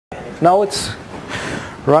Now it's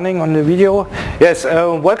running on the video. Yes,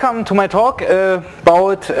 welcome to my talk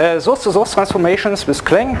about source-to-source transformations with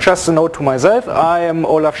Clang. Just a note to myself, I am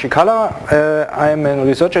Olaf Krzikalla. I am a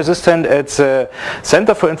research assistant at the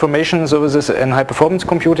Center for Information Services and High Performance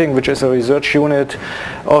Computing, which is a research unit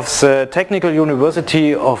of the Technical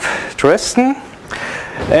University of Dresden.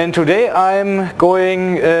 And today I'm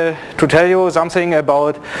going to tell you something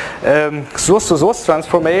about source-to-source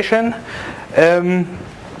transformation.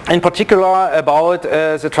 In particular about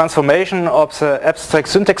the transformation of the abstract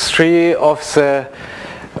syntax tree of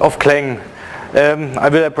Clang. I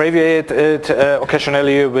will abbreviate it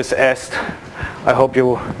occasionally with AST. I hope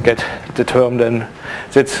you get the term then.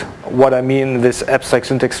 That's what I mean with abstract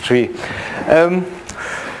syntax tree.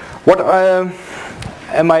 What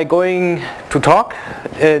am I going to talk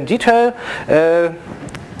in detail?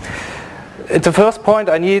 At the first point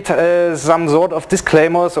I need some sort of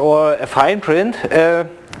disclaimers or a fine print.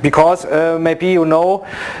 Because maybe you know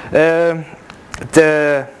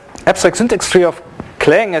the abstract syntax tree of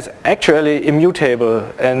Clang is actually immutable,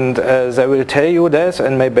 and they will tell you this,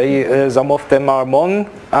 and maybe some of them are among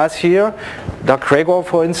us here. Doug Gregor,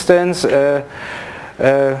 for instance,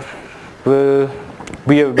 will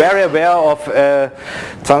be very aware of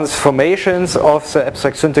transformations of the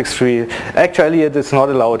abstract syntax tree. Actually, it is not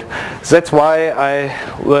allowed. That's why I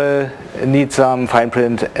will need some fine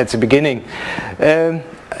print at the beginning.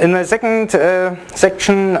 In the second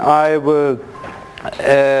section I will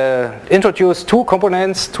introduce two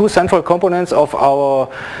central components of our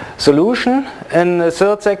solution. In the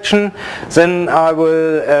third section then I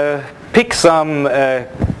will pick some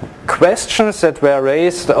questions that were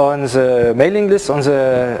raised on the mailing list, on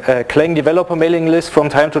the Clang developer mailing list from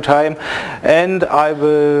time to time, and I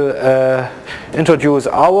will introduce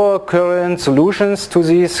our current solutions to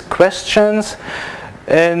these questions.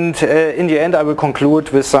 And in the end I will conclude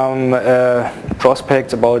with some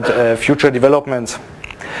prospects about future developments.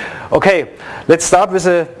 Okay, let's start with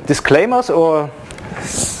the disclaimers or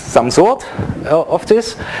some sort of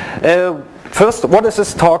this. First, what is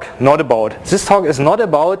this talk not about? This talk is not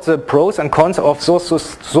about the pros and cons of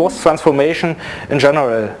source-to-source transformation in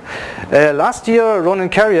general. Last year, Ronan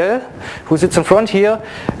Carriel, who sits in front here,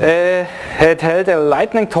 had held a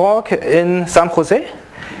lightning talk in San Jose.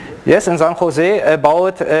 Yes, in San Jose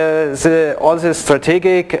about all the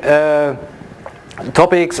strategic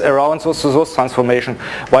topics around source-to-source transformation.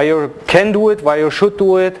 Why you can do it, why you should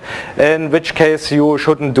do it, in which case you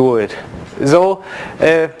shouldn't do it. So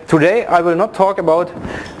today I will not talk about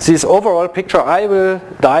this overall picture. I will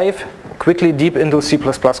dive quickly deep into C++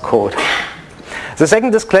 code. The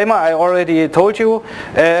second disclaimer I already told you,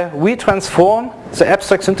 we transform the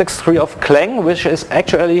abstract syntax tree of Clang, which is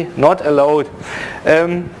actually not allowed.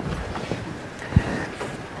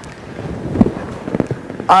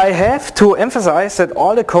 I have to emphasize that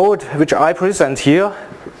all the code which I present here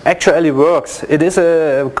actually works. It is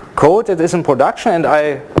a code that is in production, and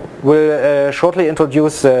I will shortly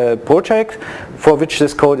introduce the project for which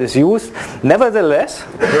this code is used. Nevertheless,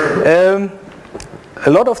 a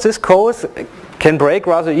lot of this code can break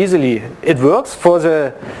rather easily. It works for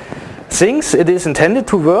the things it is intended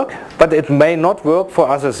to work, but it may not work for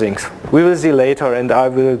other things. We will see later, and I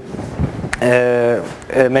will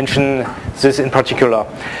mention this in particular.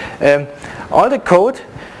 All the code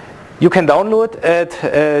you can download at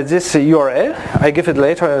this URL. I give it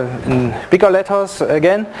later in bigger letters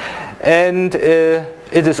again, and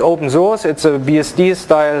it is open source. It's a BSD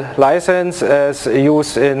style license as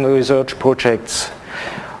used in research projects.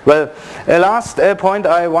 Well, last point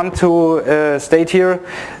I want to state here,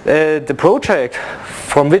 the project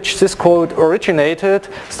from which this code originated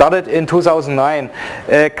started in 2009.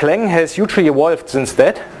 Clang has hugely evolved since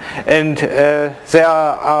that, and there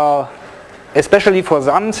are, especially for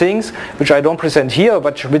some things which I don't present here,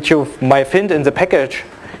 but which you might find in the package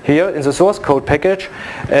here, in the source code package,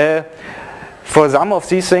 for some of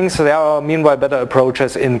these things there are meanwhile better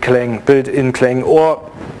approaches in Clang, built in Clang,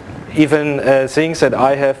 or even things that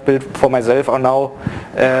I have built for myself are now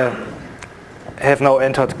have now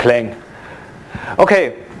entered Clang.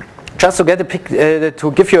 Okay, just to get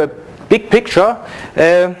to give you a big picture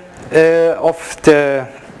of the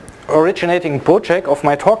originating project of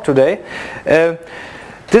my talk today.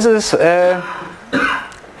 This is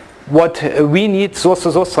what we need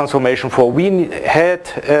source-to-source transformation for. We had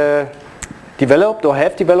developed or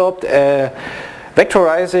have developed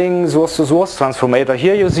vectorizing source-to-source transformator.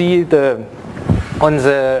 Here you see on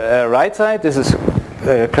the right side, this is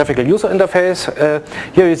a graphical user interface.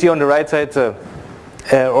 Here you see on the right side the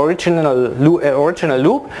original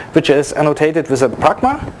loop, which is annotated with a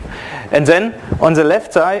pragma. And then on the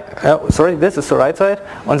left side, sorry, this is the right side.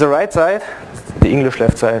 On the right side, the English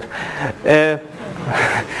left side.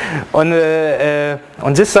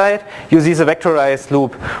 On this side, you see the vectorized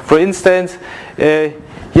loop. For instance, here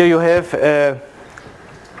you have a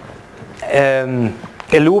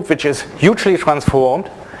loop which is hugely transformed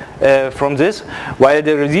from this, while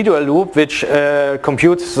the residual loop, which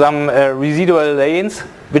computes some residual lanes,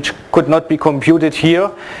 which could not be computed here.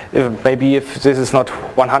 Maybe if this is not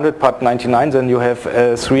 100 but 99, then you have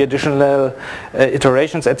 3 additional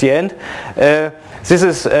iterations at the end. This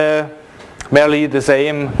is merely the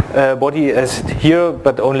same body as here,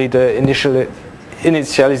 but only the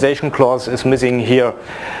initialization clause is missing here.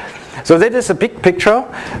 So that is a big picture,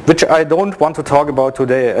 which I don't want to talk about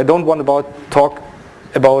today. I don't want to talk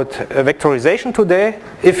about vectorization today.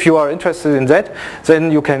 If you are interested in that,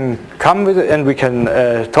 then you can come with it and we can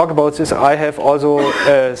talk about this. I have also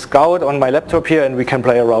Scout on my laptop here and we can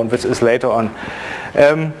play around with this later on.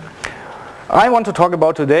 I want to talk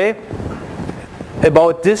about today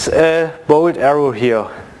about this bold arrow here.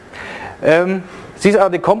 These are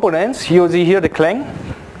the components. You see here the Clang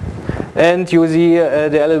and you see the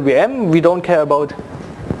LLVM. We don't care about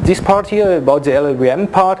this part here, about the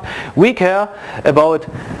LLVM part. We care about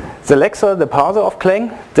the lexer, the parser of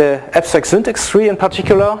Clang, the abstract syntax tree in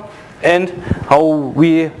particular, and how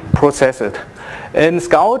we process it. In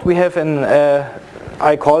Scout we have an,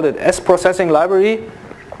 I called it S-processing library,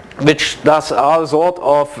 which does all sort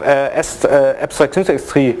of abstract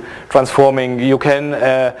syntax tree transforming. You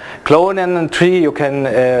can clone a tree, you can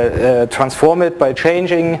transform it by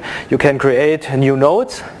changing, you can create new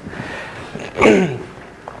nodes.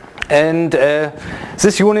 And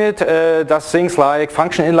this unit does things like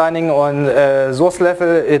function inlining on source level.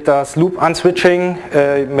 It does loop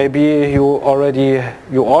unswitching. Maybe you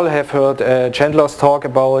all have heard Chandler's talk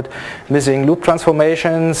about missing loop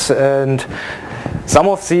transformations, and some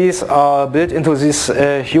of these are built into this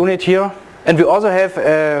unit here. And we also have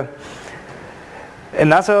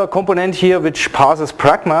another component here which parses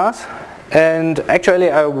pragmas. And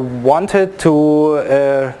actually I wanted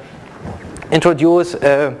to introduce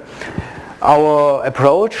our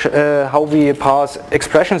approach, how we parse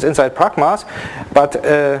expressions inside pragmas, but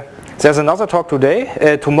there's another talk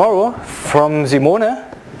today, tomorrow, from Simone,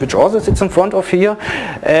 which also sits in front of here,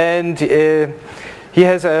 and he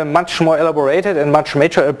has a much more elaborated and much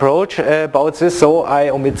mature approach about this, so I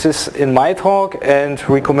omit this in my talk and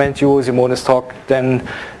recommend you Simone's talk then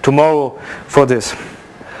tomorrow for this.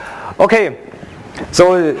 Okay,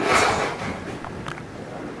 so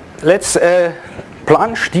let's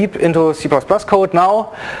plunge deep into C++ code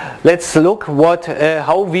now. Let's look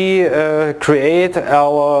how we create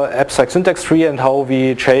our abstract syntax tree and how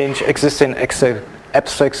we change existing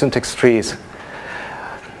abstract syntax trees.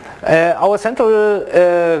 Our central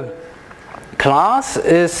class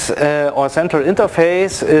is, or central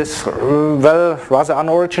interface is, well, rather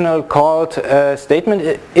unoriginal, called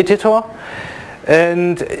statement editor.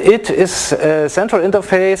 And it is a central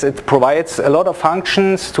interface. It provides a lot of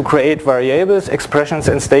functions to create variables, expressions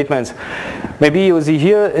and statements. Maybe you see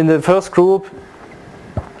here in the first group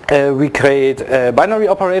we create binary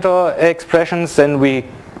operator expressions, then we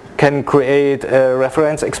can create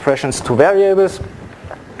reference expressions to variables.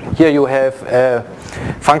 Here you have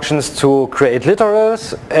functions to create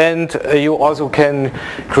literals, and you also can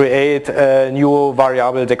create new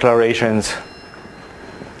variable declarations.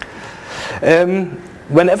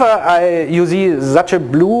 Whenever you see such a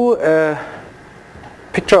blue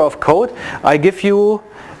picture of code, I give you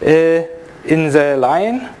in the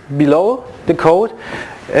line below the code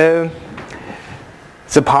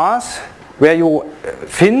the path where you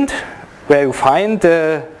find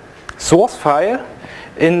the source file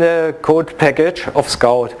in the code package of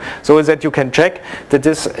Scout, so that you can check that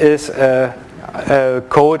this is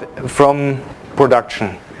code from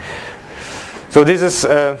production. So this is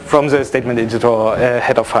from the statement editor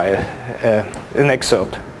header file, an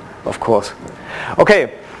excerpt, of course.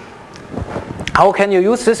 Okay, how can you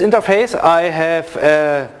use this interface? I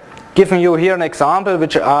have given you here an example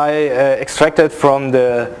which I extracted from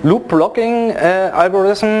the loop blocking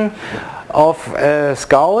algorithm of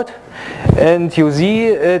Scout, and you see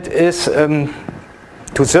it is to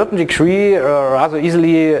a certain degree rather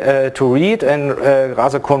easily to read and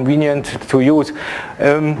rather convenient to use.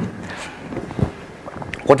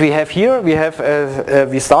 What we have here,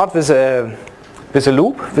 we start with a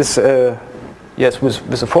loop, with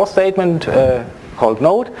a for statement called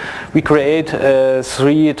node. We create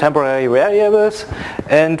 3 temporary variables,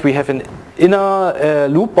 and we have an inner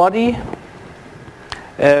loop body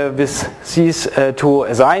with these 2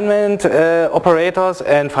 assignment operators,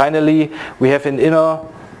 and finally we have an inner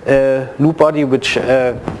loop body which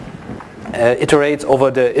iterates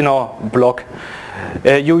over the inner block.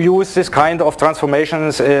 You use this kind of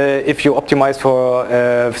transformations if you optimize for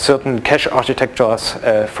certain cache architectures,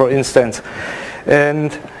 for instance.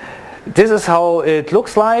 And this is how it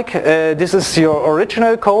looks like. This is your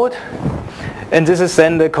original code, and this is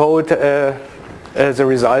then the code, the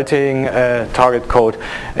resulting target code.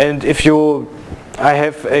 And if you, I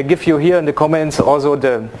have give you here in the comments also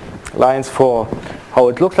the lines for how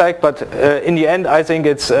it looks like, but in the end I think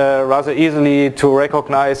it's rather easily to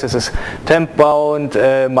recognize. This is temp bound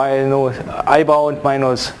minus I bound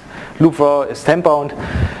minus loop var is temp bound,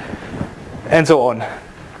 and so on.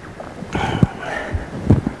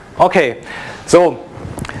 Okay, so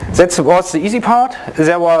that was the easy part.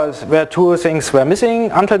 There were two things were missing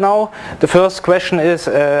until now. The first question is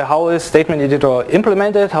how is statement editor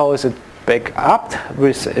implemented? How is it back up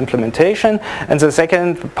with implementation? And the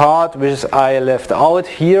second part, which I left out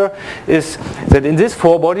here, is that in this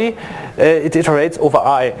forebody it iterates over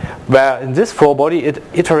I, where in this forebody it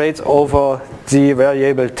iterates over the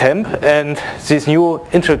variable temp and this new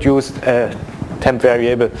introduced temp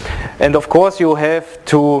variable. And of course you have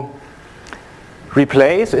to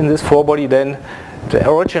replace in this forebody then the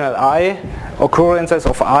original I occurrences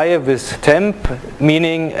of I with temp,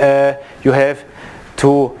 meaning you have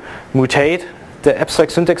to mutate the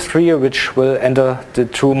abstract syntax tree, which will enter the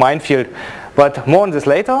true minefield. But more on this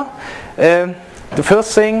later. The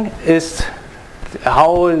first thing is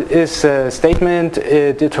how is statement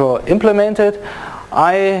editor implemented.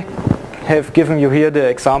 I have given you here the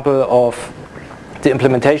example of the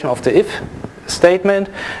implementation of the if statement,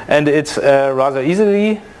 and it's rather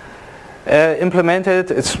easily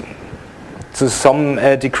implemented. It's to some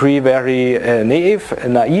degree very naive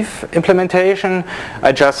implementation.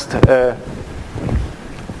 I just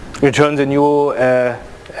return the new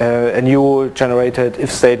a new generated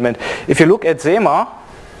if statement. If you look at Zema,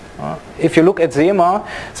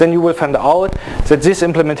 then you will find out that this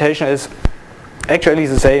implementation is actually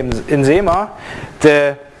the same. In Zema,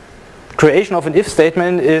 the creation of an if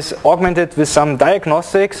statement is augmented with some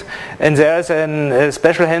diagnostics, and there is a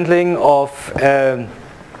special handling of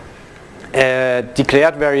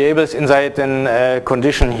declared variables inside a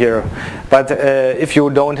condition here. But if you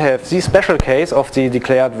don't have the special case of the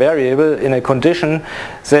declared variable in a condition,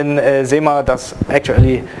 then Zema does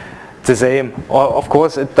actually the same. Or of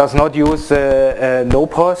course it does not use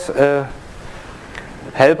no-pos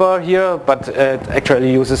helper here, but it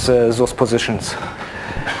actually uses those positions.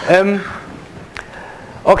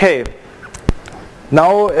 Okay,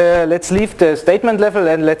 now let's leave the statement level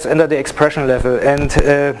and let's enter the expression level. And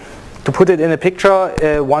to put it in a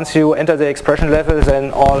picture, once you enter the expression level, then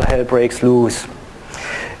all hell breaks loose.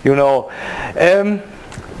 You know,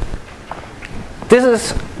 this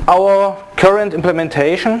is our current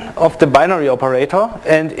implementation of the binary operator.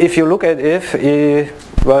 And if you look at if,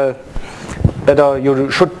 well, better you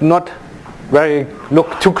should not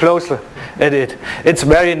look too closely at it. It's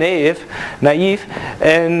very naive,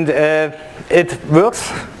 and it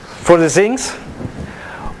works for the things.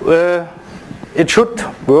 It should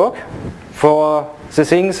work for the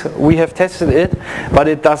things we have tested it, but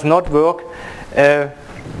it does not work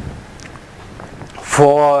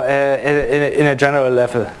for in a general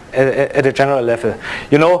level. At a general level,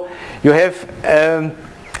 you know, you have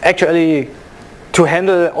actually to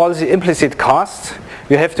handle all the implicit casts.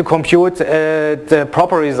 You have to compute the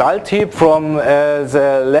proper result heap from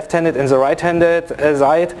the left-handed and the right-handed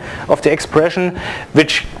side of the expression,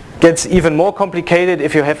 which gets even more complicated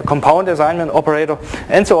if you have a compound assignment operator,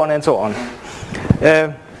 and so on and so on.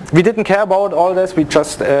 We didn't care about all this, we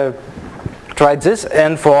just tried this,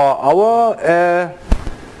 and for our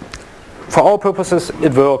purposes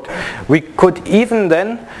it worked. We could even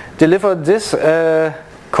then deliver this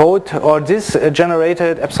code or this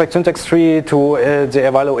generated abstract syntax tree to the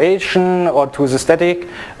evaluation or to the static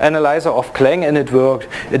analyzer of Clang, and it worked.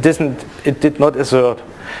 It did not assert.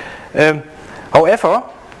 However,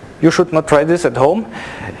 you should not try this at home.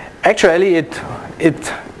 Actually, it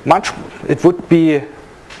would be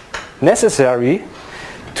necessary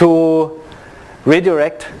to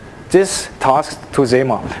redirect this task to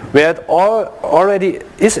Zema, where it already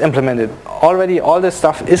is implemented. Already all this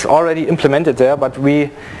stuff is already implemented there, but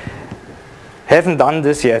we haven't done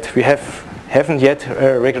this yet. We haven't yet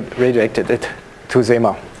redirected it to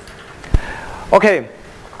Zema. Okay,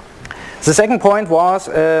 the second point was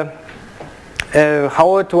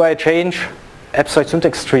how do I change abstract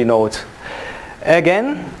syntax tree nodes?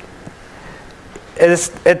 Again,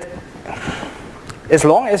 as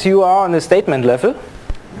long as you are on the statement level,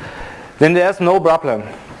 then there's no problem.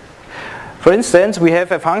 For instance, we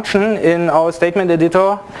have a function in our statement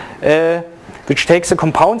editor which takes a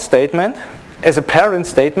compound statement as a parent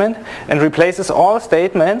statement and replaces all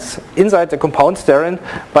statements inside the compound parent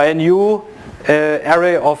by a new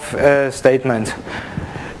array of statements.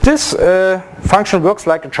 This function works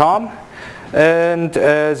like a charm, and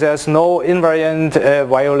there's no invariant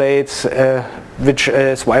violates which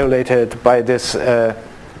is violated by this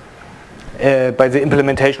by the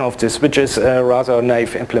implementation of this, which is a rather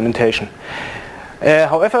naive implementation.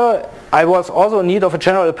 However, I was also in need of a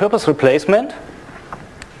general purpose replacement,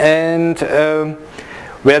 and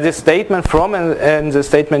where the statement from and the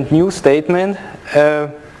statement new statement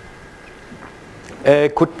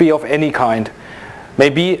could be of any kind.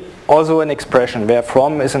 Maybe also an expression, where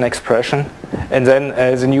from is an expression, and then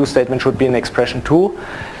the new statement should be an expression too.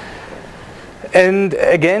 And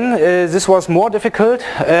again, this was more difficult.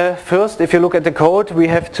 First, if you look at the code, we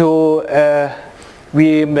have to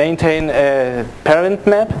we maintain a parent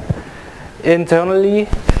map internally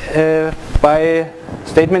by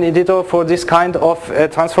statement editor for this kind of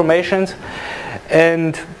transformations.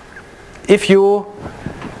 And if you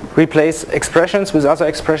replace expressions with other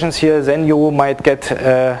expressions here, then you might get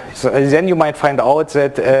then you might find out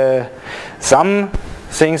that some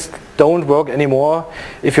things don't work anymore.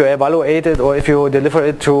 If you evaluate it or if you deliver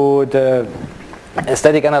it to the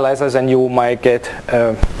static analyzer, then you might get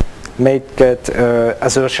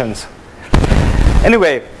assertions.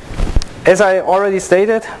 Anyway, as I already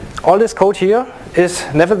stated, all this code here is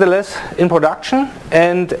nevertheless in production,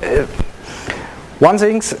 and one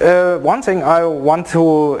thing I want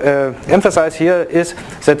to emphasize here is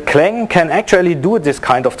that Clang can actually do this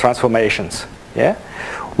kind of transformations. Yeah,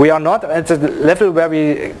 we are not at the level where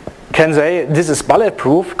we can say this is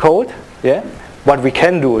bulletproof code. Yeah, but we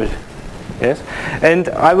can do it. Yes, and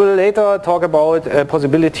I will later talk about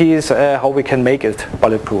possibilities how we can make it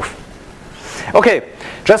bulletproof. Okay,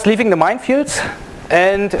 just leaving the minefields,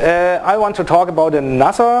 and I want to talk about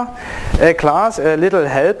another class, a little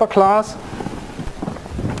helper class,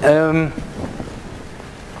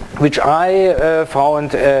 which I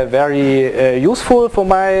found very useful for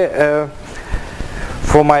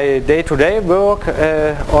my day-to-day work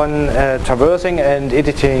on traversing and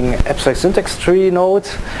editing abstract syntax tree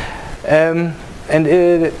nodes.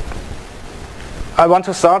 I want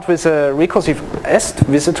to start with a recursive est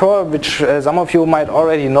visitor, which some of you might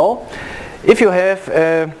already know. If you have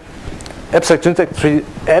abstract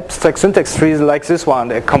syntax trees like this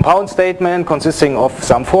one, a compound statement consisting of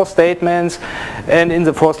some four statements, and in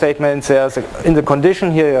the four statements there's in the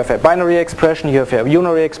condition here you have a binary expression, here you have a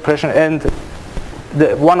unary expression, and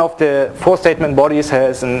one of the four statement bodies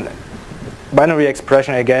has a binary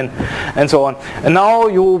expression again, and so on. And now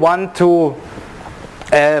you want to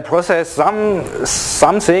process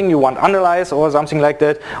something, you want analyze or something like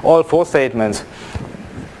that, all four statements.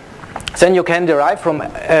 Then you can derive from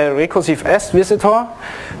a recursive est visitor,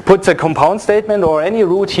 put the compound statement or any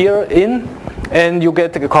root here in, and you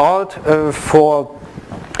get called for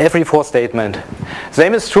every four statement.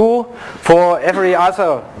 Same is true for every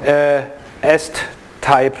other est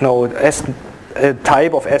type node,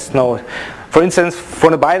 type of est node. For instance,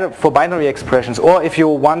 for binary expressions, or if you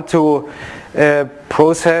want to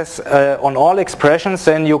process on all expressions,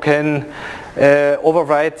 then you can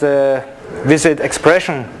override the visit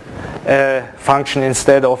expression function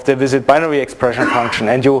instead of the visit binary expression function,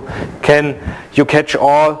 and you catch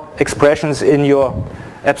all expressions in your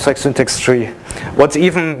abstract syntax tree. What's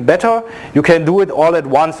even better, you can do it all at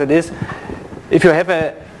once. That is, if you have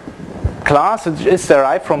a class which is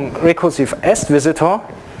derived from recursive est visitor,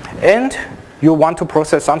 and you want to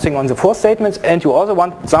process something on the four statements, and you also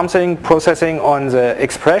want something processing on the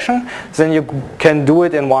expression, then you can do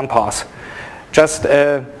it in one pass. Just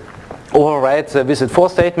override the visit for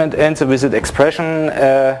statement and the visit expression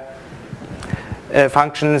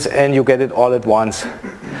functions, and you get it all at once.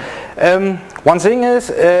 One thing is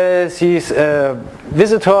this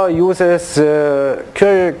visitor uses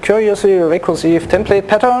curiously recursive template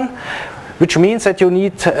pattern, which means that you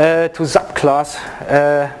need to subclass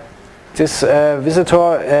this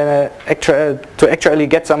visitor to actually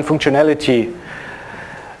get some functionality.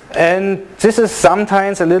 And this is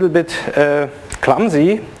sometimes a little bit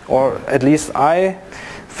clumsy, or at least I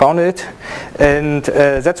found it, and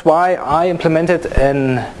that's why I implemented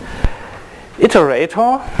an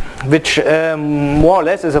iterator, which more or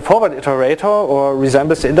less is a forward iterator, or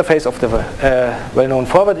resembles the interface of the well-known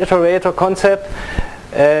forward iterator concept.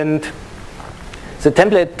 And the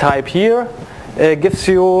template type here gives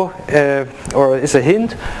you, or is a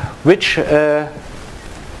hint,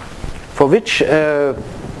 for which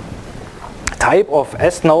type of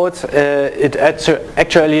S nodes it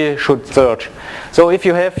actually should search. So if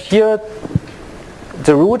you have here,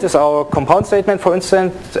 the root is our compound statement, for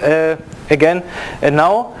instance, again, and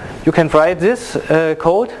now you can write this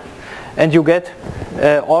code and you get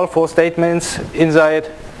all 4 statements inside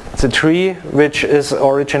the tree which is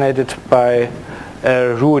originated by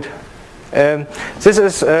root. This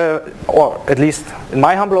is, or at least in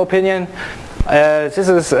my humble opinion, this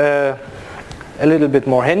is a little bit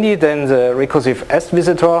more handy than the recursive S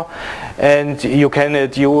visitor, and you can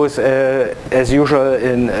use as usual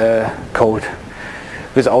in code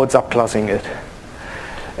without subclassing it.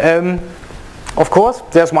 Of course,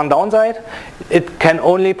 there's one downside. It can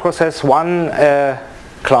only process one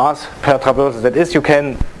class per traversal. That is, you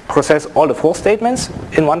can process all the 4 statements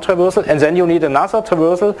in one traversal, and then you need another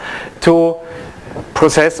traversal to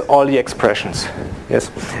process all the expressions. Yes.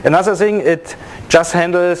 Another thing, it just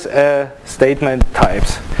handles statement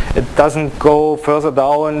types. It doesn't go further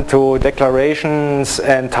down to declarations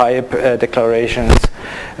and type declarations,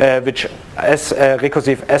 which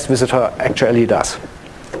recursive S visitor actually does.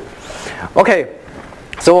 Okay.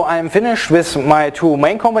 So I'm finished with my 2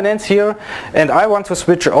 main components here, and I want to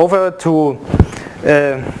switch over to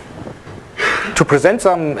present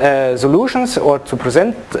some solutions, or to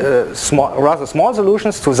present rather small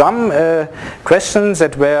solutions to some questions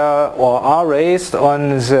that were or are raised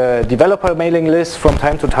on the developer mailing list from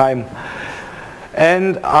time to time.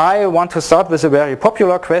 And I want to start with a very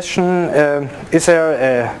popular question. Is there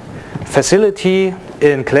a facility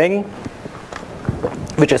in Clang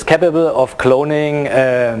which is capable of cloning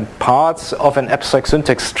parts of an abstract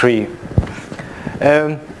syntax tree?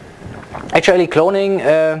 Actually, cloning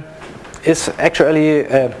is actually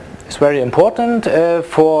is very important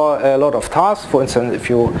for a lot of tasks. For instance, if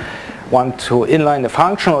you want to inline a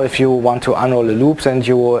function, or if you want to unroll a loop, and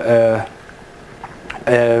you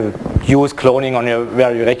use cloning on a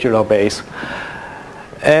very regular base.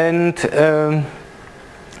 And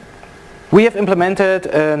we have implemented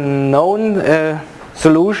a known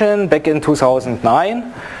solution back in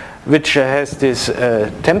 2009, which has this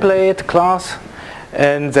template class,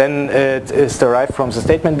 and then it is derived from the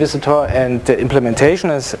statement visitor, and the implementation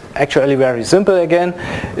is actually very simple again.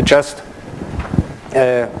 It just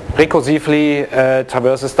recursively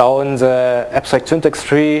traverses down the abstract syntax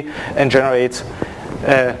tree and generates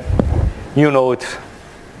new nodes.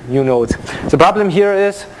 The problem here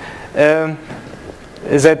is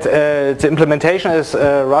that the implementation is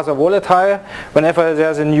rather volatile. Whenever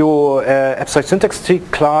there's a new abstract syntax tree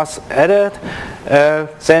class added,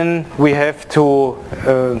 then we have to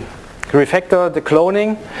refactor the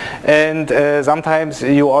cloning, and sometimes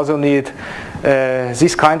you also need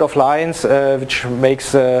these kind of lines, which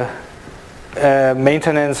makes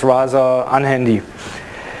maintenance rather unhandy.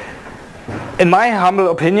 In my humble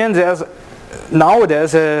opinion, there's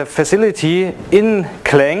a facility in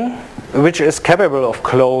Clang which is capable of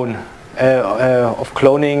cloning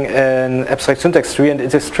an abstract syntax tree, and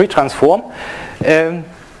it is tree transform.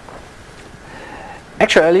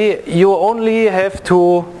 Actually, you only have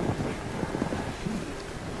to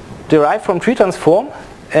derive from tree transform,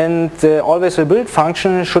 and the always rebuild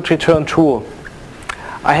function should return true.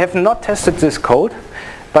 I have not tested this code,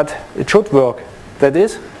 but it should work. That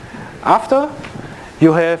is, after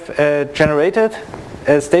you have generated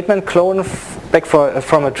a statement clone back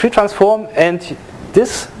from a tree transform, and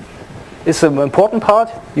this is an important part,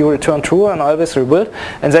 you return true and always rebuild,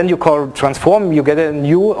 and then you call transform, you get a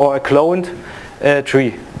new or a cloned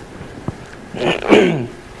tree.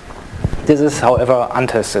 This is, however,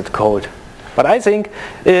 untested code, but I think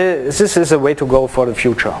this is a way to go for the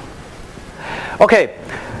future. Okay,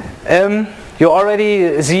 you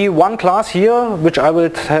already see one class here, which I will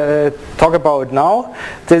talk about now.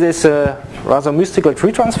 This is a rather mystical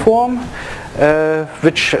tree transform,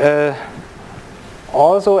 which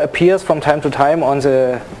also appears from time to time on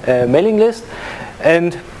the mailing list.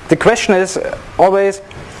 And the question is always,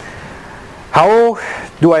 how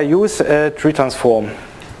do I use a tree transform?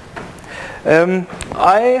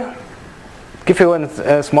 I give you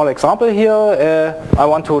a small example here. I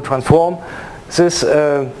want to transform this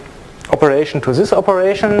operation to this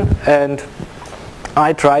operation, and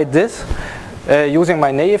I tried this using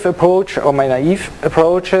my naive approach or my naive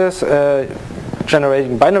approaches,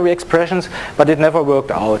 generating binary expressions, but it never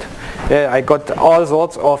worked out. I got all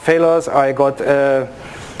sorts of failures. I got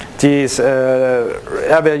these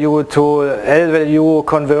R value to L value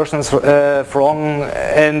conversions wrong,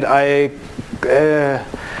 and I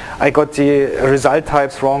got the result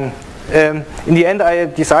types wrong. In the end, I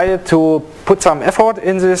decided to put some effort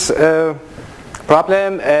in this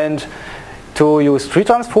problem and to use tree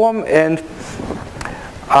transform, and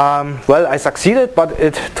Well, I succeeded, but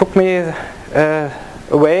it took me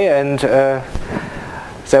away, and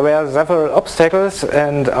there were several obstacles,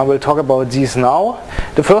 and I will talk about these now.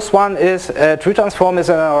 The first one is tree transform is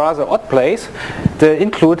in a rather odd place. The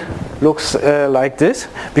include looks like this,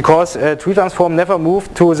 because tree transform never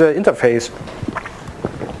moved to the interface.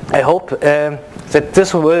 I hope that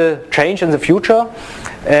this will change in the future,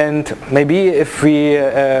 and maybe if we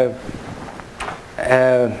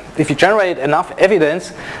generate enough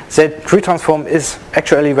evidence that tree transform is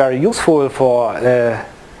actually very useful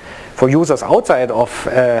for users outside of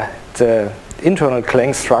the internal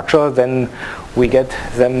Clang structure, then we get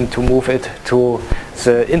them to move it to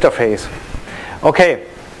the interface. Okay.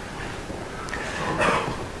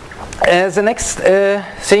 The next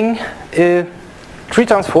thing, tree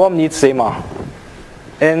transform needs SEMA.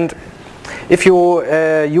 And if you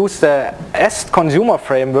use the EST consumer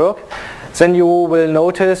framework, then you will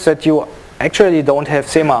notice that you actually don't have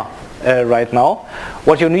SEMA right now.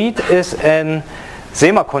 What you need is an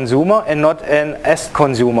SEMA consumer and not an EST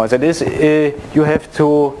consumer. That is, you have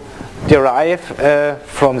to derive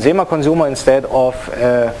from SEMA consumer instead of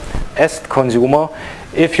EST consumer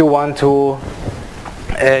if you want to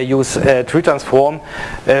use tree transform,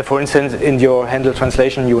 for instance, in your handle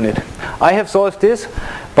translation unit. I have solved this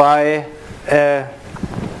by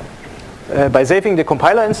saving the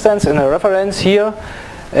compiler instance in a reference here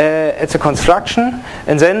at the construction,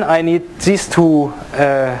 and then I need these two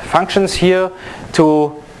functions here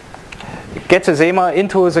to get the SEMA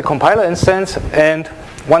into the compiler instance, and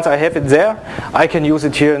once I have it there, I can use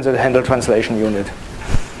it here in the handle translation unit.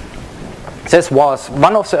 This was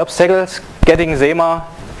one of the obstacles, getting SEMA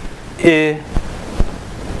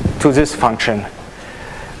to this function.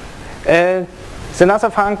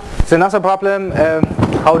 Another problem,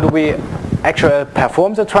 how do we actually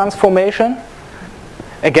perform the transformation?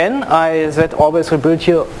 Again, I said always rebuild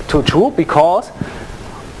here to true, because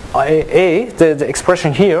the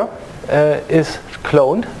expression here is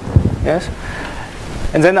cloned, yes,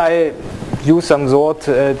 and then I use some sort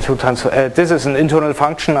to transfer. This is an internal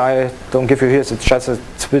function I don't give you here. It's just a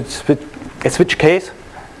switch case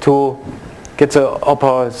to get the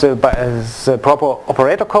proper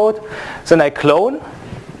operator code. Then I clone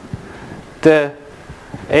the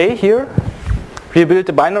A here, rebuild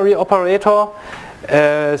the binary operator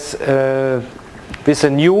with a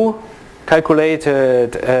new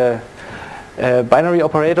calculated binary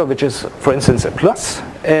operator, which is, for instance, a plus,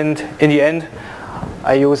 and in the end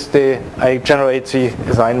I generate the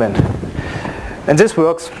assignment. And this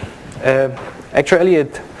works. Actually,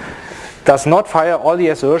 it does not fire all the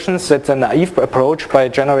assertions. That's a naive approach by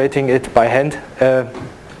generating it by hand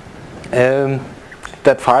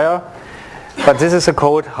that fire. But this is the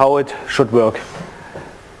code how it should work.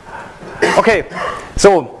 Okay,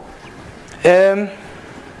 so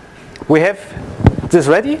we have this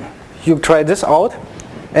ready. You try this out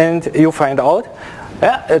and you find out,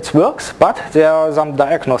 yeah, it works, but there are some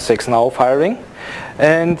diagnostics now firing.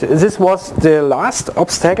 And this was the last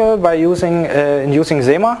obstacle by using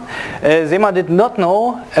SEMA. SEMA did not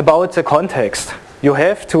know about the context. You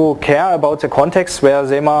have to care about the context where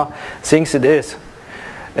SEMA thinks it is.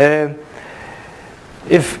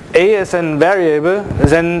 If A is a variable,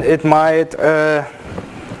 then it might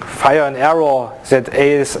fire an error that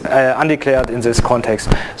A is undeclared in this context.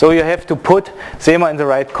 So you have to put SEMA in the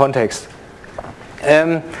right context.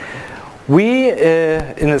 We,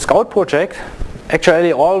 in the Scout project,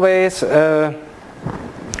 actually always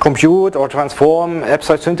compute or transform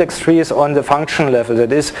abstract syntax trees on the function level.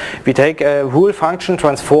 That is, we take a rule function,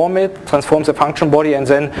 transform the function body, and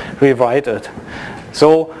then rewrite it.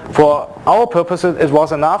 So for our purposes, it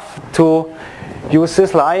was enough to use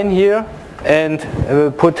this line here and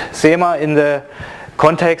put SEMA in the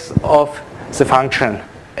context of the function.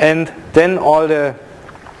 And then all the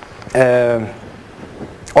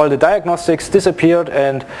diagnostics disappeared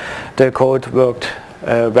and the code worked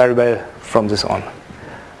very well from this on.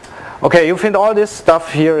 Okay, you find all this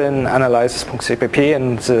stuff here in analysis.cpp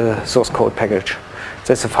and the source code package.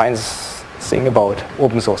 That's the fine thing about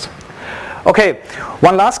open source. Okay,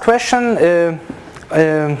 one last question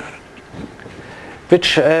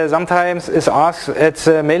which sometimes is asked at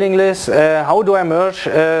the mailing list. How do I merge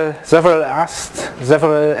several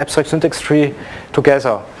abstract syntax tree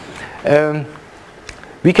together?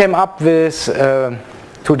 We came up with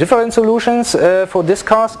two different solutions for this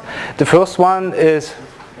cast. The first one is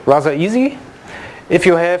rather easy. If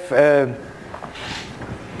you have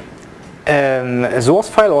a source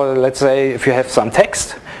file, or let's say if you have some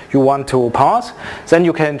text you want to parse, then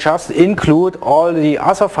you can just include all the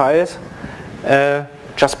other files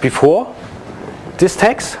just before this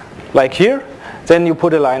text, like here. then you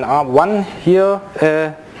put a line R1 here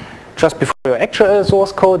just before your actual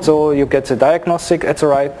source code, so you get the diagnostic at the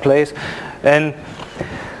right place. And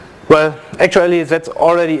well, actually that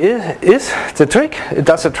already is the trick. It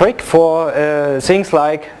does a trick for things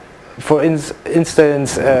like, for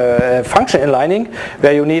instance, function inlining,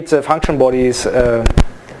 where you need the function bodies for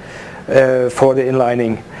the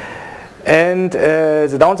inlining. And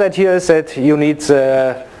the downside here is that you need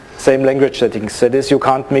the same language settings. That is, you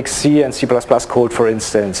can't mix C and C++ code, for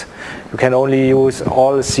instance. You can only use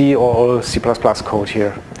all C or all C++ code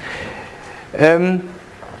here.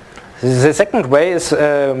 The second way is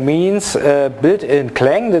means built in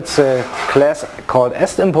Clang. That's a class called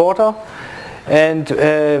EstImporter, and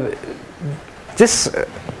this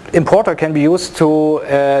importer can be used to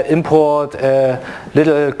import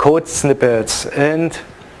little code snippets. And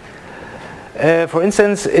for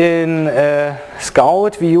instance, in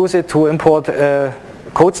Scout we use it to import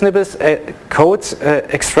code snippets, codes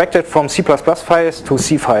extracted from C++ files to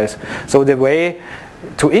C files. So the way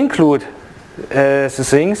to include the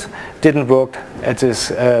things didn't work at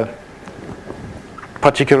this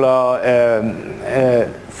particular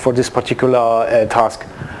for this particular task.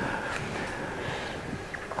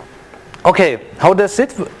 Okay, how does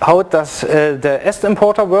the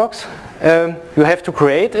EstImporter works? You have to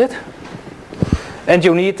create it, and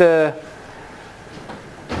you need a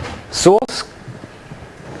source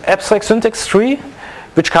abstract syntax tree,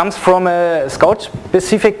 which comes from a Scout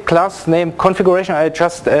specific class named configuration. I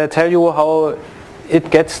just tell you how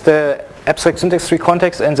it gets the abstract syntax tree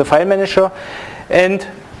context and the file manager, and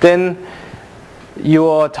then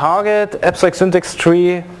your target abstract syntax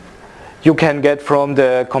tree you can get from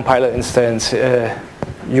the compiler instance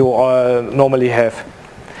you normally have.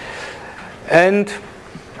 And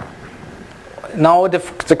now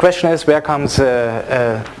the question is, where comes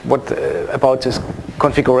what about this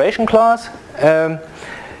configuration class?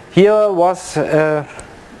 Here was the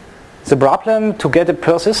problem to get a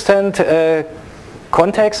persistent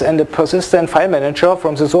context and a persistent file manager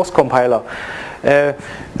from the source compiler,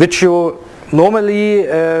 which you normally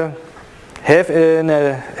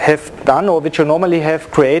have done, or which you normally have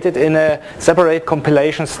created in a separate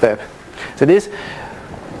compilation step. That is,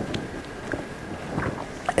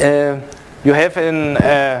 you have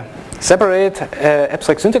a separate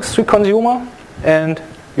abstract syntax tree consumer, and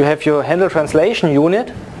you have your handle translation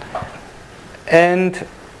unit, and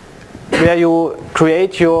where you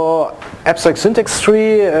create your abstract syntax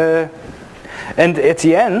tree, and at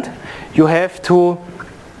the end you have to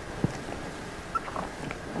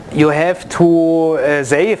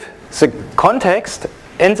save the context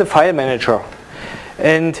and the file manager.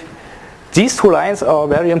 And these two lines are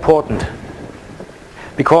very important,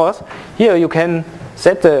 because here you can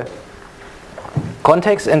set the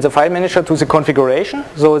context and the file manager to the configuration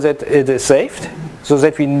so that it is saved, so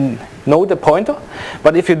that we know the pointer.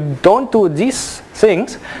 But if you don't do these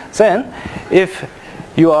things, then if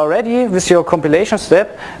you are ready with your compilation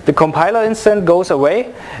step, the compiler instant goes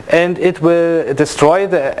away and it will destroy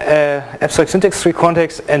the abstract syntax tree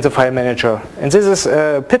context and the file manager. And this is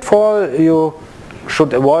a pitfall you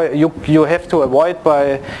should avoid. You have to avoid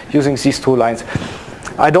by using these two lines.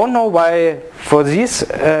 I don't know why for these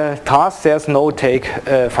tasks there's no take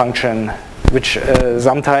function, which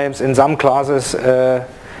sometimes in some classes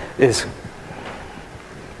is.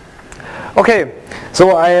 Okay,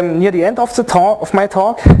 so I am near the end of the my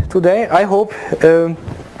talk today. I hope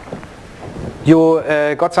you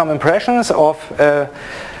got some impressions of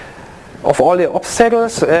all the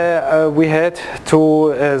obstacles we had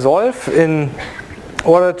to solve in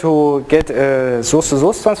order to get a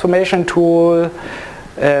source-to-source transformation tool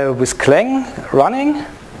with Clang running.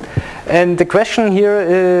 And the question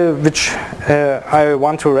here, which I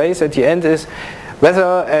want to raise at the end, is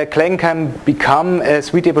whether Clang can become a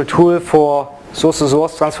suitable tool for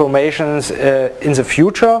source-to-source transformations in the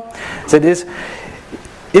future. That is,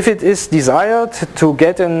 if it is desired to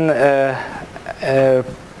get an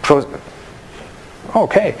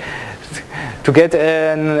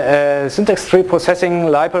syntax tree processing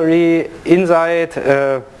library inside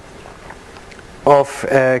of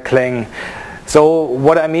Clang. So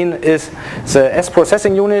what I mean is the S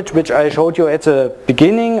processing unit, which I showed you at the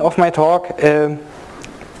beginning of my talk.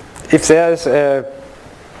 If there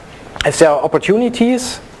are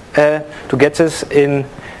opportunities to get this in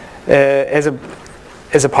as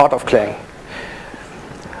a part of Clang.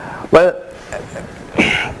 Well,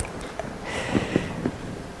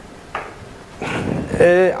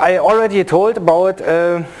 I already told about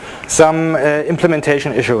some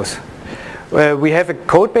implementation issues. We have a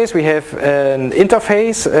code base, we have an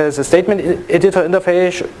interface, the statement editor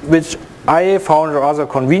interface, which I found rather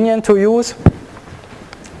convenient to use.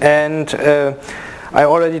 and I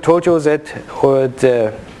already told you that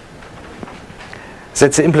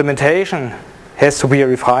that the implementation has to be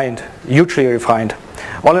refined, hugely refined.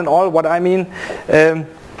 All in all, what I mean, in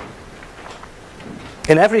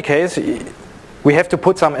every case, we have to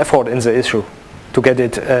put some effort in the issue to get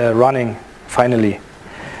it running finally.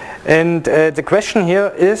 And the question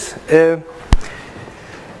here is,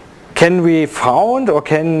 can we found a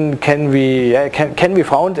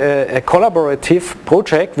collaborative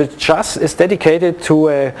project which just is dedicated to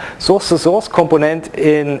a source-to-source component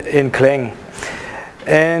in Clang?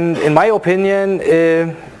 And in my opinion,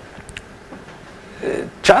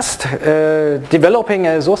 just developing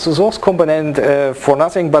a source-to-source component for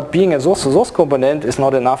nothing but being a source-to-source component is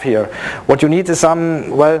not enough here. What you need is some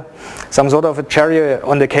sort of a cherry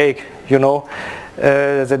on the cake, you know.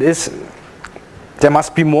 There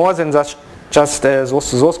must be more than just a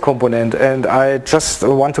source-to-source component, and I just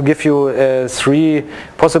want to give you three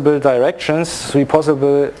possible directions, three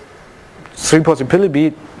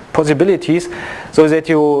possibilities, so that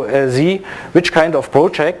you see which kind of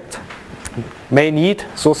project may need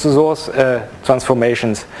source-to-source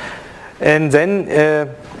transformations. And then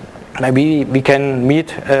maybe we can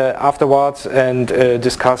meet afterwards and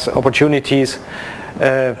discuss opportunities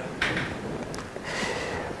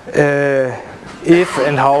if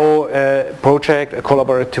and how a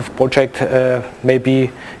collaborative project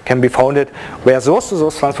can be founded, where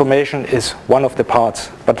source-to-source transformation is one of the parts,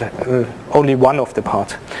 but only one of the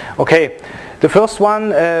parts. Okay, the first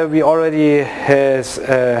one we already has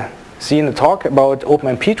seen a talk about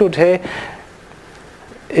OpenMP today.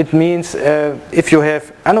 It means if you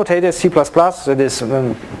have annotated C++, that is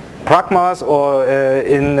pragmas, or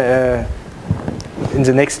in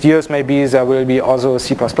the next years maybe there will be also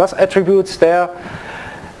C++ attributes there.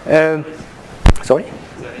 Sorry?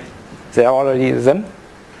 There are already them?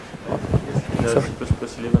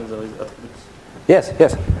 Yes,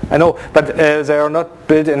 yes, I know, but they are not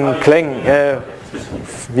built in Clang.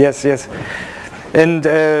 Yes, yes. And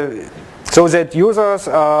so that users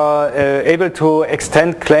are able to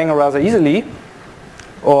extend Clang rather easily,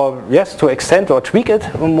 or yes, to extend or tweak it,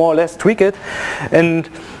 or more or less tweak it. And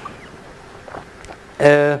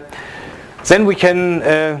then we can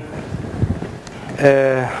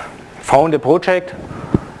found a project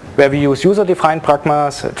where we use user-defined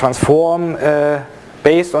pragmas, transform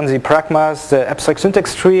based on the pragmas, the abstract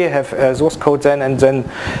syntax tree, have source code then, and then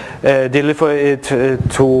deliver it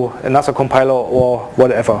to another compiler or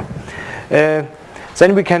whatever.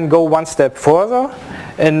 Then we can go one step further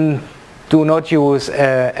and do not use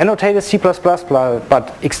annotated C++,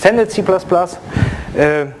 but extended C++.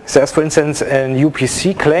 There's, for instance, an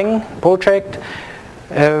UPC Clang project.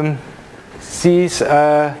 The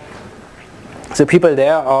people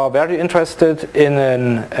there are very interested in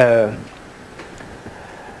a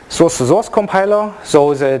source-to-source compiler,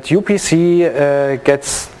 so that UPC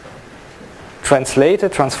gets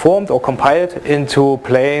translated, transformed, or compiled into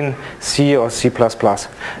plain C or C++.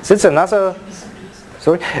 That's another,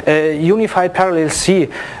 unified parallel C.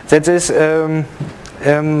 That is,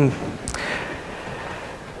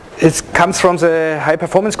 it comes from the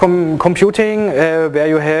high-performance computing, where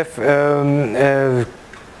you have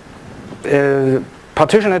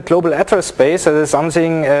partitioned global address space. That is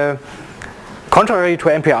something contrary to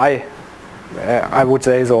MPI, I would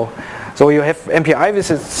say so. So you have MPI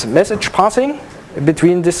with its message passing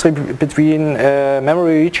between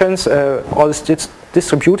memory regions, all is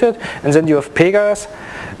distributed, and then you have Pegas,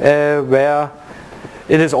 where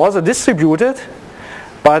it is also distributed,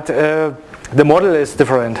 but the model is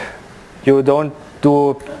different. You don't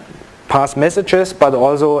do pass messages, but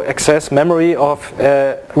also access memory of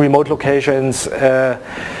remote locations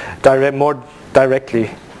more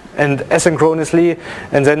directly and asynchronously,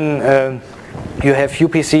 and then you have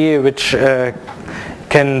UPC, which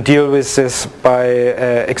can deal with this by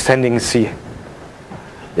extending C.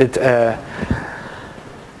 It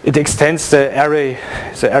extends the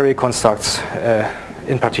array constructs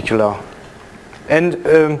in particular. And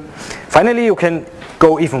finally, you can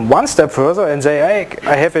go even one step further and say,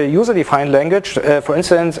 I have a user-defined language, for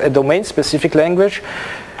instance, a domain-specific language.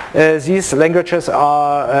 These languages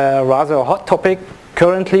are rather a hot topic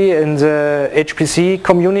currently in the HPC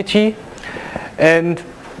community. And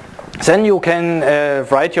then you can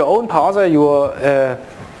write your own parser, your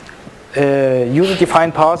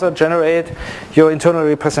user-defined parser, generate your internal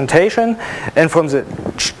representation, and from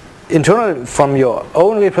your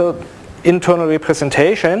own internal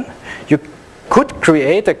representation, you could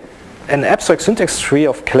create an abstract syntax tree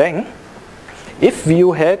of Clang if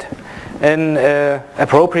you had an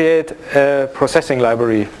appropriate processing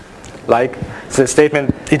library, like the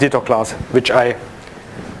statement editor class, which I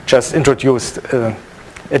just introduced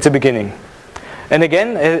at the beginning. And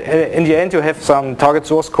again, in the end, you have some target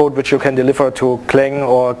source code which you can deliver to Clang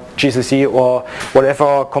or GCC or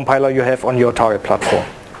whatever compiler you have on your target platform.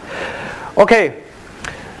 Okay,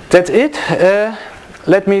 that's it.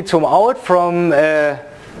 Let me zoom out from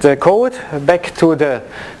the code back to the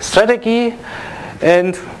strategy.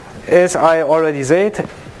 And as I already said,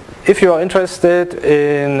 if you are interested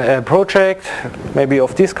in a project, maybe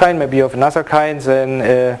of this kind, maybe of another kind,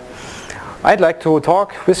 then I'd like to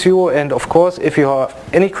talk with you. And of course, if you have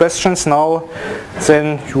any questions now,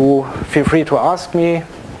 then you feel free to ask me.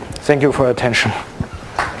 Thank you for your attention.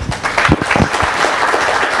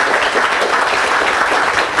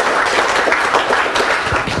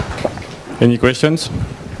 Any questions?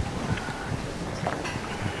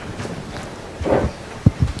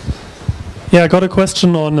 Yeah, I got a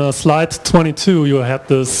question on slide 22. You had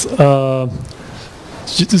this, so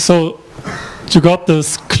you got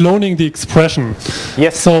this cloning the expression.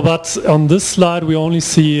 Yes. So, but on this slide we only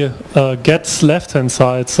see get's left-hand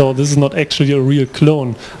side, so this is not actually a real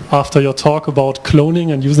clone. After your talk about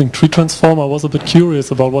cloning and using tree transform, I was a bit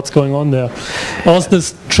curious about what's going on there. Also,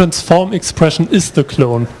 this transform expression is the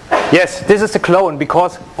clone. Yes, this is the clone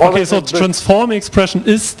because... Okay, so transform expression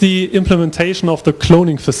is the implementation of the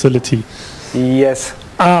cloning facility. Yes.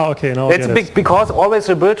 Ah, okay, now I get it. Because always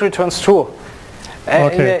rebuild returns true.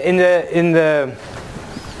 Okay. In the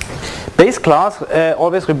base class,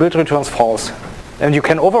 always rebuild returns false. And you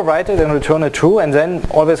can overwrite it and return it true, and then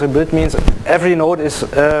always rebuild means every node is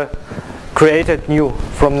created new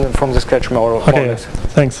from the scratch more or less.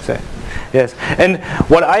 Thanks. So, yes, and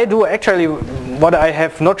what I do actually, what I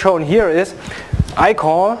have not shown here is, I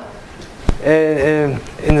call in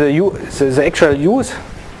the actual use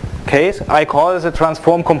case, I call the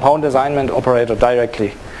transform compound assignment operator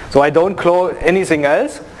directly. So I don't clone anything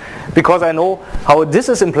else because I know how this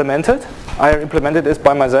is implemented. I implemented this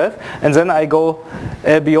by myself, and then I go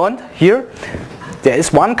beyond here. There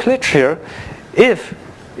is one glitch here. If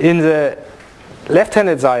in the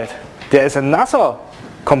left-handed side there is another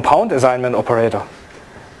compound assignment operator,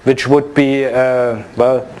 which would be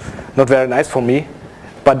well, not very nice for me,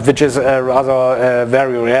 but which is a rather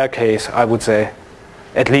very rare case, I would say,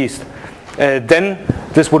 at least. Then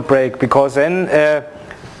this would break, because then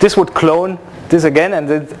this would clone this again, and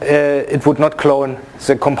it would not clone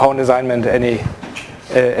the compound assignment any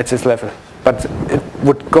at this level, but it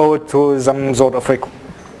would go to some sort of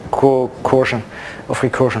recursion.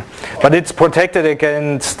 But it's protected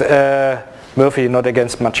against Murphy, not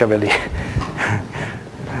against Machiavelli.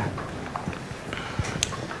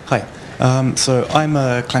 Hi, so I'm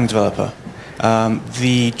a Clang developer.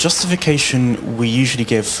 The justification we usually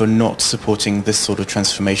give for not supporting this sort of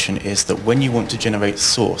transformation is that when you want to generate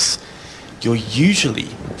source, you're usually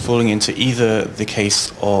falling into either the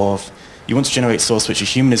case of you want to generate source which a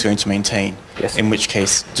human is going to maintain, yes. In which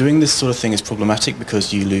case doing this sort of thing is problematic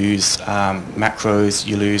because you lose macros,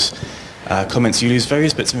 you lose comments, you lose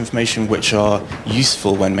various bits of information which are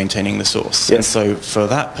useful when maintaining the source. Yes. And so for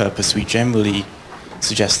that purpose we generally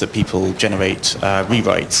suggest that people generate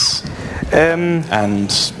rewrites, and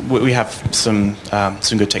we have some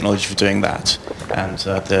good technology for doing that, and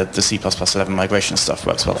the C++11 migration stuff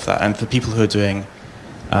works well for that. And for people who are doing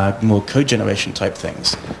more code generation type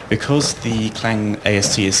things, because the Clang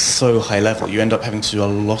AST is so high level, you end up having to do a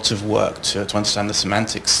lot of work to understand the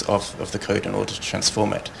semantics of the code in order to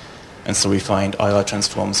transform it, and so we find IR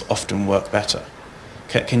transforms often work better.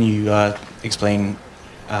 Can you explain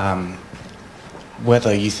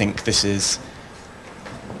whether you think this is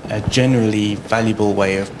a generally valuable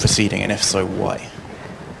way of proceeding, and if so, why?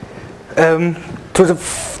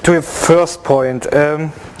 To your first point,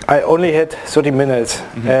 I only had 30 minutes.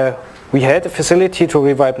 Mm-hmm. We had a facility to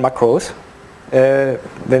rewrite macros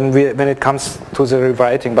when it comes to the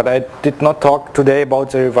rewriting, but I did not talk today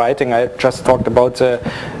about the rewriting. I just talked about the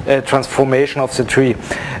transformation of the tree.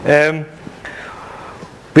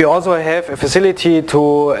 We also have a facility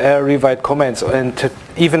to rewrite comments, and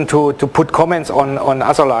even to put comments on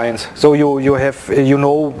other lines. So you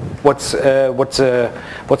know what's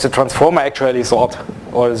the transformer actually thought,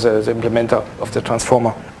 or the implementer of the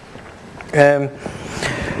transformer.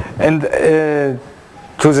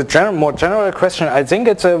 To the more general question, I think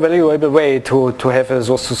it's a valuable way to have a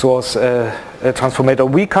source-to-source transformator.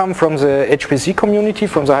 We come from the HPC community,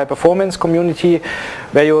 from the high-performance community,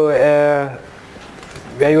 where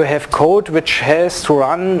you have code which has to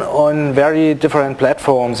run on very different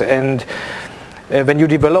platforms, and when you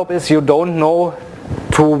develop this, you don't know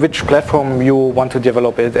to which platform you want to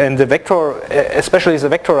develop it. And the vector, especially the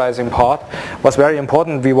vectorizing part, was very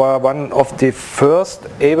important. We were one of the first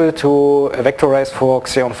able to vectorize for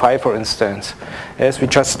Xeon Phi, for instance. Yes, we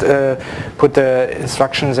just put the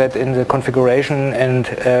instruction set in the configuration, and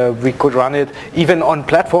we could run it even on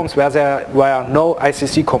platforms where there were no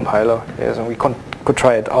ICC compiler. Yes, and we could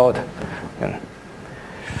try it out. Yeah.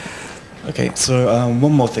 Okay, so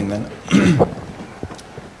one more thing then.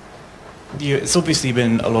 It's obviously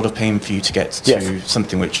been a lot of pain for you to get to Yes.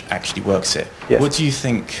 something which actually works here. Yes. What do you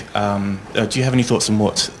think, do you have any thoughts on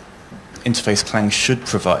what interface Clang should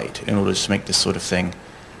provide in order to make this sort of thing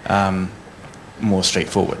more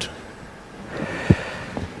straightforward?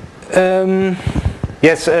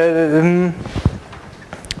 Yes,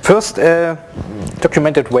 first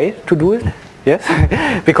documented way to do it. Yes,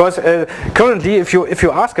 because currently if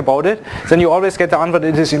you ask about it, then you always get the answer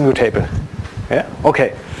it is immutable. Yeah,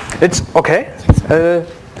 okay, it's okay,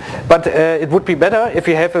 but it would be better if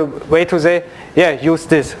you have a way to say, yeah, use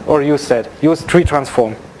this or use that, use tree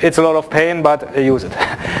transform. It's a lot of pain, but use it,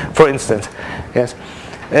 for instance. Yes.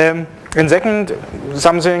 And second,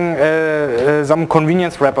 something, some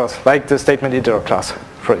convenience wrappers like the statement editor class,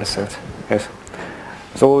 for instance. Yes.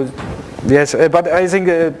 So yes, but I think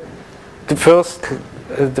the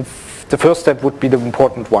first step would be the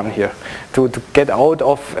important one here, to get out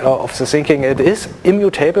of the thinking it is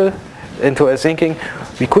immutable into a thinking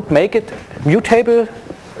we could make it mutable,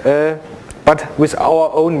 but with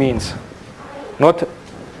our own means, not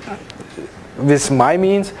with my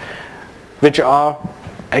means, which are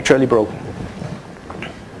actually broken.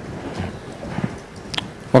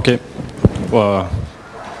 Okay, well,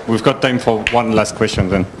 we've got time for one last question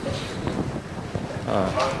then.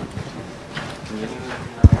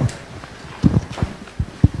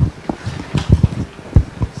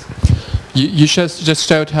 You just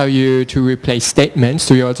showed how to replace statements.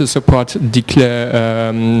 Do you also support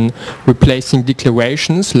replacing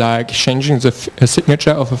declarations, like changing the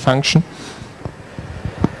signature of a function?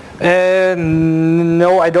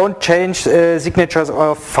 No, I don't change signatures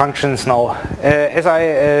of functions now. As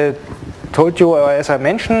I told you, or as I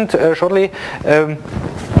mentioned shortly,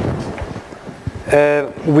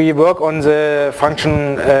 we work on the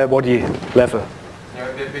function body level. Yeah,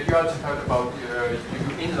 but you also talked about you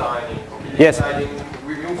do inlining. Yes. Inlining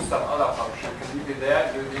remove some other function. You can leave it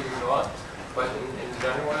there, you leave it not. But in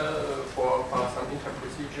general, for some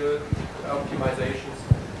inter-procedural optimizations.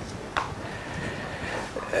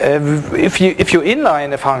 If you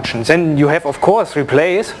inline a function, then you have of course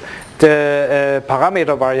replace the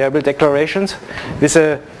parameter variable declarations with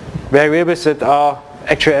variables that are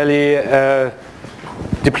actually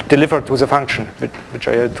delivered to the function, which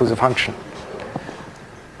are to the function.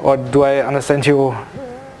 Or do I understand you?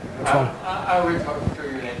 I will talk to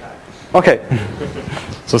you later. Okay.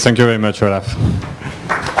 So thank you very much, Olaf.